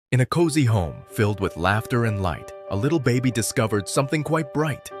In a cozy home filled with laughter and light, a little baby discovered something quite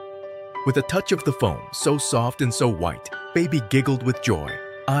bright. With a touch of the foam, so soft and so white, baby giggled with joy,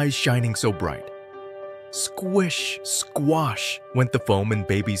 eyes shining so bright. Squish, squash went the foam in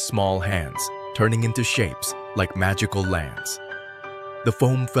baby's small hands, turning into shapes like magical lands. The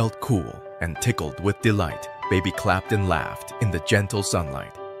foam felt cool and tickled with delight. Baby clapped and laughed in the gentle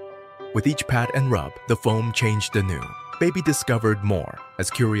sunlight. With each pat and rub, the foam changed anew. Baby discovered more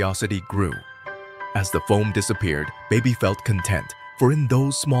as curiosity grew. As the foam disappeared, baby felt content, for in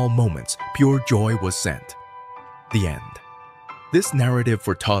those small moments, pure joy was sent. The end. This narrative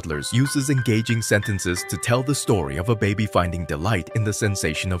for toddlers uses engaging sentences to tell the story of a baby finding delight in the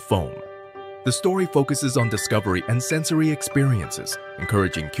sensation of foam. The story focuses on discovery and sensory experiences,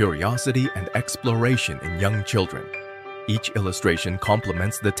 encouraging curiosity and exploration in young children. Each illustration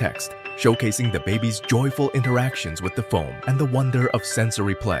complements the text, showcasing the baby's joyful interactions with the foam and the wonder of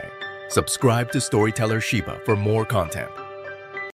sensory play. Subscribe to Storyteller Shiba for more content.